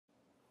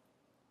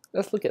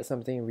Let's look at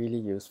something really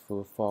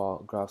useful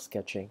for graph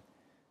sketching.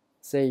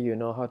 Say you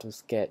know how to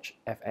sketch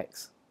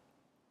fx,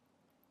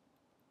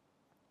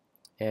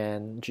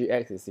 and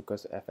gx is equal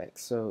to fx.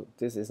 So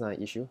this is not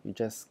an issue, you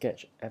just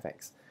sketch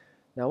fx.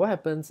 Now what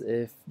happens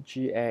if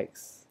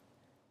gx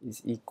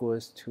is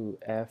equals to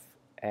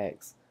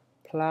fx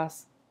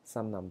plus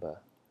some number?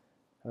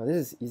 Now this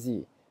is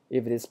easy.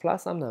 If it is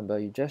plus some number,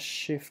 you just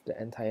shift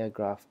the entire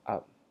graph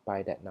up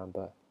by that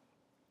number.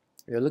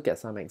 We'll look at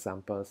some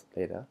examples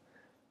later.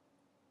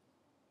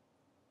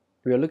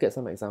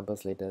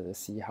 To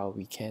see how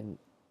we can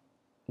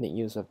make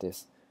use of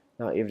this.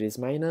 Now if it is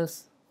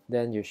minus,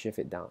 then you shift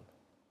it down.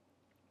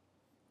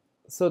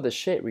 So the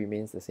shape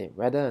remains the same,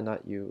 whether or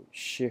not you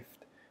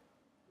shift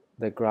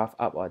the graph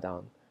up or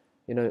down.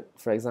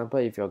 For example,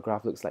 if your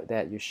graph looks like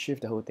that, you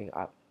shift the whole thing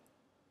up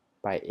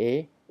by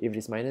a. If it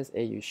is minus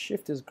a, you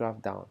shift this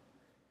graph down.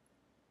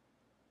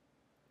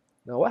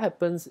 Now what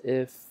happens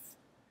if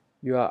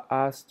you are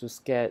asked to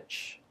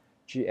sketch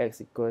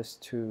gx equals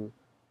to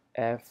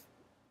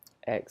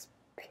fx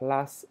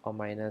plus or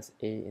minus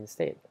a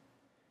instead?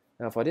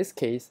 Now for this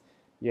case,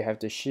 you have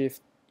to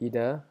shift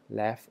either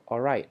left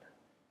or right.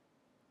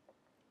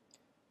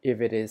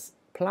 If it is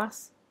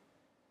plus,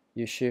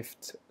 you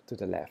shift to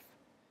the left.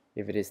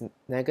 If it is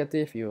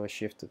negative, you will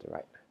shift to the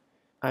right.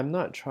 I'm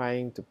not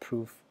trying to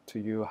prove to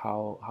you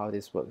how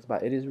this works,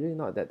 but it is really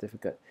not that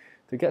difficult.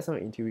 To get some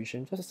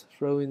intuition, just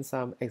throw in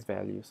some x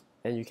values,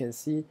 and you can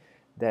see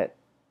that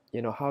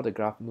how the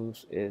graph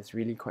moves is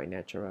really quite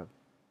natural.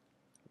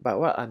 But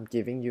what I'm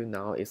giving you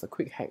now is a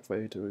quick hack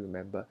for you to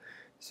remember,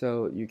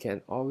 so you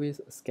can always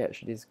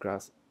sketch these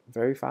graphs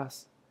very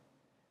fast.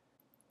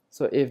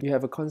 So if you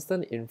have a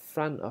constant in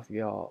front of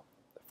your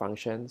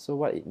function, so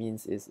what it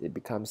means is it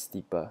becomes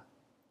steeper.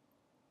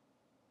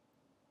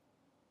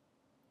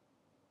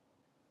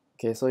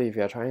 Okay, so if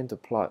you're trying to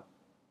plot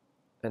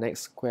an x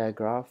square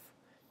graph,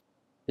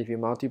 if you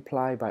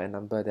multiply by a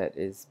number that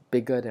is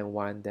bigger than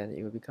 1, then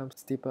it will become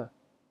steeper.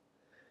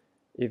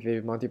 If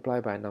you multiply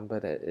by a number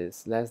that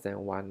is less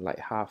than 1, like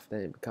half,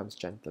 then it becomes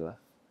gentler.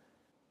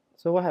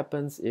 So what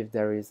happens if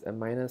there is a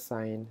minus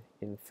sign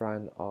in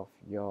front of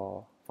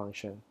your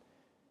function?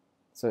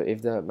 So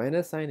if the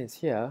minus sign is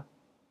here,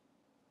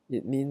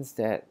 it means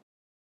that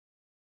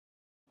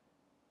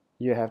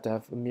you have to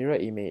have a mirror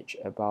image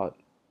about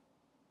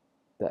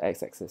the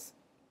x-axis.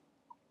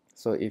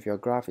 So if your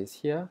graph is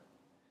here,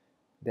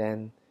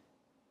 then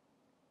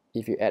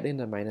if you add in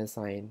the minus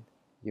sign,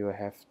 you will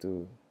have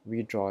to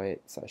redraw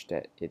it such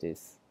that it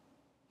is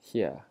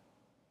here.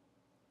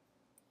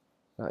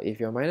 Now if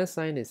your minus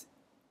sign is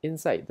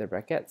inside the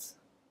brackets,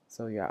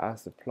 so you are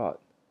asked to plot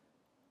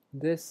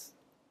this,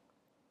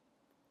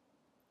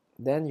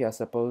 then you are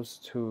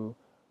supposed to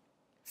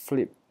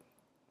flip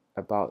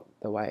about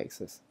the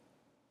y-axis.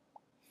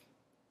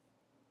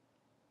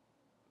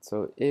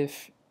 So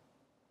if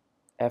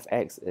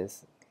fx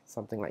is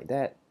something like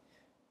that,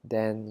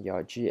 then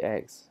your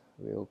gx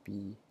will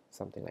be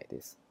something like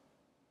this.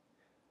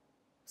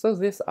 So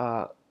these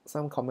are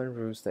some common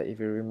rules that if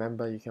you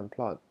remember, you can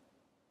plot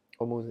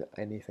almost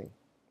anything.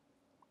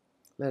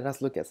 Let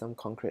us look at some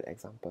concrete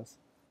examples.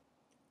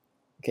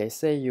 Okay,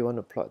 say you want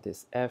to plot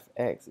this.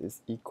 Fx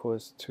is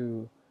equals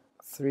to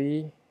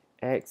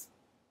 3x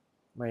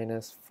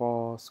minus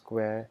 4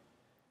 squared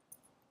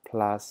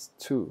plus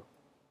 2.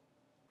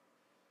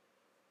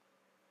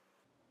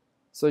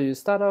 So you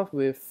start off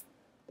with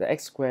the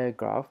x squared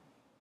graph.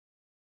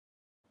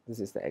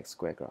 This is the x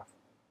squared graph.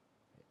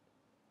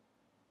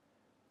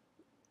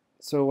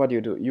 So what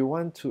do? You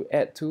want to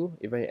add 2.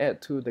 If I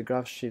add 2, the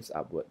graph shifts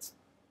upwards.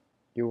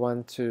 You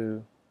want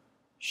to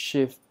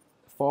shift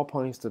 4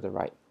 points to the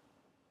right.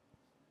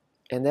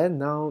 And then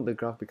now the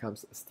graph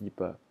becomes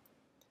steeper.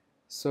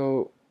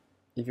 So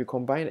if you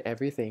combine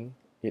everything,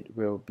 it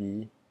will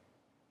be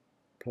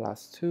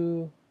plus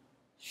 2,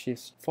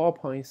 shifts 4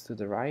 points to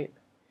the right.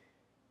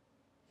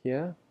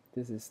 Here,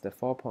 this is the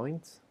 4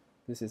 points.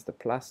 This is the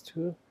plus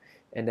 2.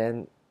 And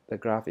then the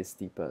graph is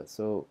steeper.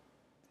 So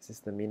this is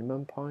the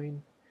minimum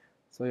point.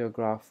 So your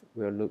graph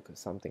will look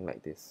something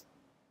like this.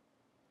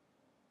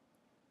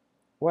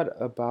 What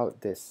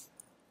about this?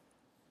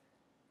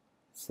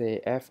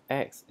 Say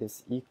fx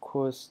is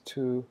equals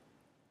to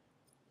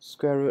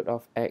square root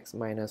of x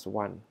minus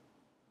 1.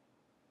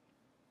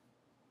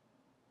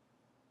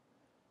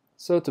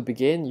 So to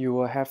begin, you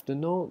will have to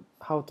know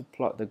how to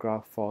plot the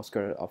graph for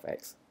square root of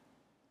x.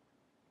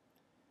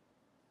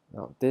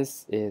 Now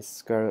this is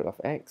square root of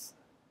x.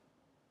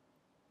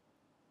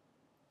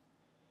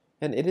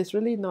 And it is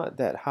really not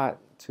that hard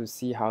to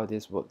see how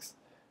this works.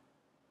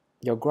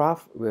 Your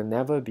graph will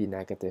never be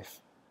negative.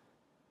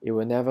 It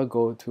will never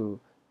go to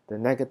the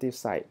negative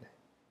side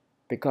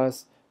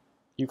because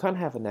you can't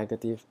have a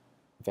negative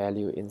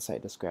value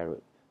inside the square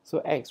root. So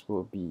x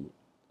will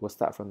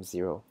start from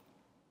 0.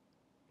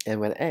 And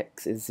when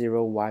x is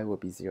 0, y will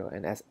be 0.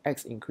 And as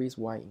x increases,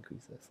 y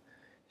increases.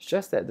 It's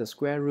just that the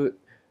square root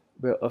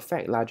will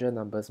affect larger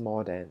numbers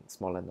more than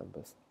smaller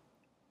numbers.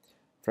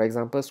 For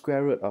example,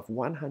 square root of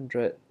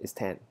 100 is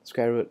 10.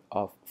 Square root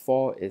of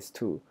 4 is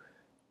 2.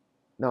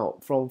 Now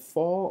from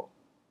 4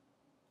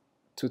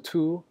 to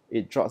 2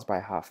 it drops by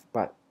half,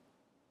 but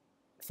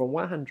from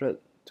 100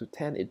 to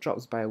 10 it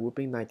drops by a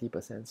whooping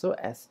 90%. So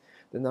as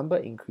the number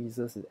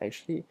increases,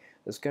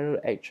 the square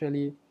root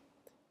actually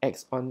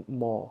acts on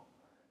more.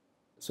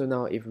 So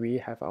now if we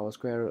have our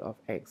square root of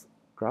x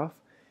graph,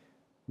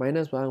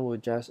 minus 1 will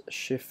just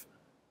shift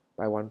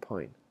by 1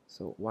 point.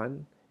 So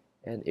 1,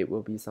 and it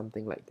will be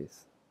something like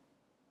this.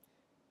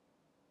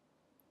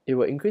 It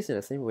will increase in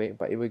the same way,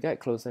 but it will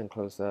get closer and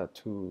closer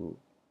to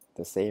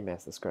the same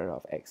as the square root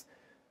of x.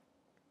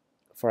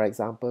 For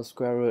example,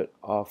 square root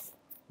of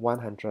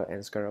 100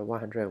 and square root of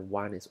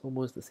 101 is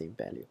almost the same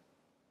value.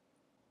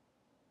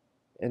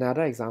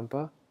 Another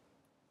example,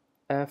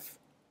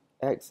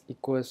 f(x)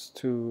 equals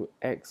to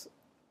x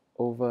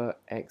over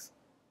x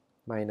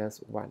minus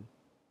 1.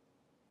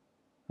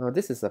 Now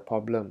this is a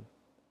problem.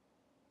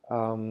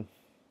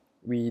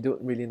 We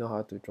don't really know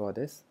how to draw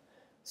this.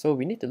 So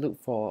we need to look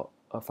for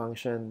a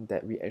function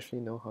that we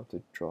actually know how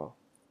to draw.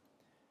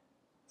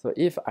 So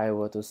if I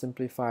were to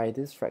simplify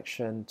this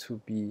fraction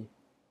to be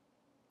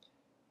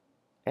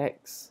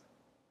x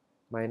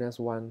minus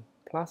 1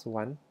 plus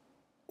 1,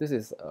 this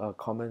is a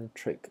common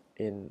trick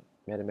in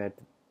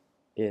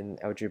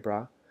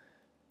algebra,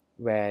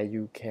 where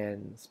you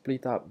can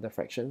split up the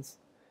fractions.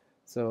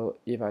 So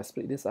if I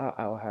split this out,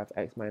 I'll have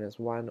x minus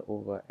 1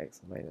 over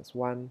x minus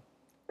 1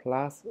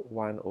 plus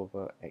 1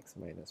 over x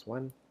minus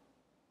 1.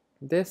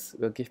 This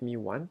will give me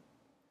 1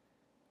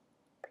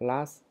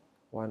 plus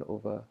 1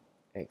 over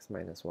x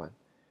minus 1.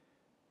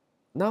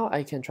 Now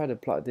I can try to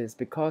plot this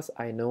because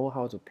I know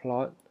how to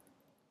plot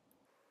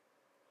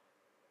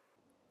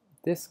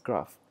this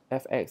graph,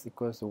 fx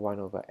equals to 1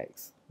 over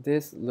x.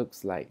 This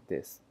looks like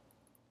this.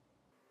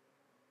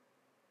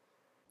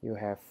 You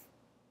have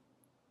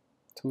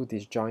two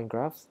disjoint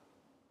graphs,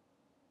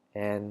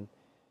 and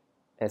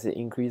as it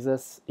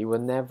increases, it will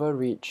never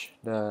reach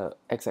the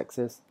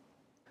x-axis.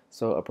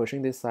 So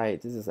approaching this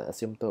side, this is an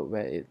asymptote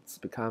where it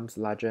becomes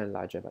larger and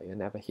larger, but you'll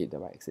never hit the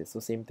y-axis.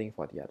 So same thing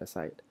for the other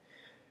side.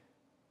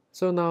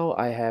 So now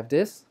I have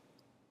this.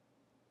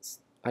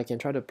 I can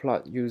try to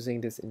plot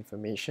using this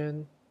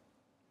information.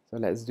 So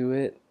let's do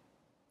it.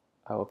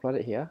 I will plot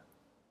it here.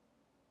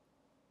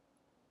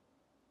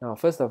 Now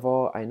first of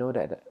all, I know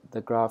that the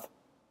graph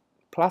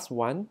plus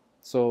 1,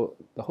 so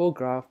the whole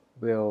graph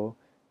will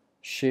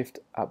shift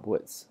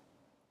upwards.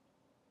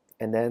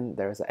 And then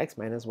there is an x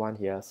minus 1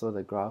 here, so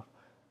the graph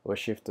will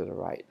shift to the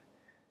right.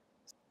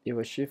 It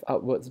will shift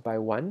upwards by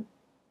 1,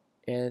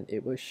 and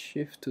it will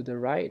shift to the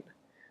right.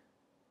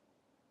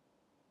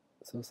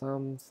 So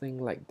something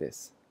like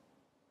this.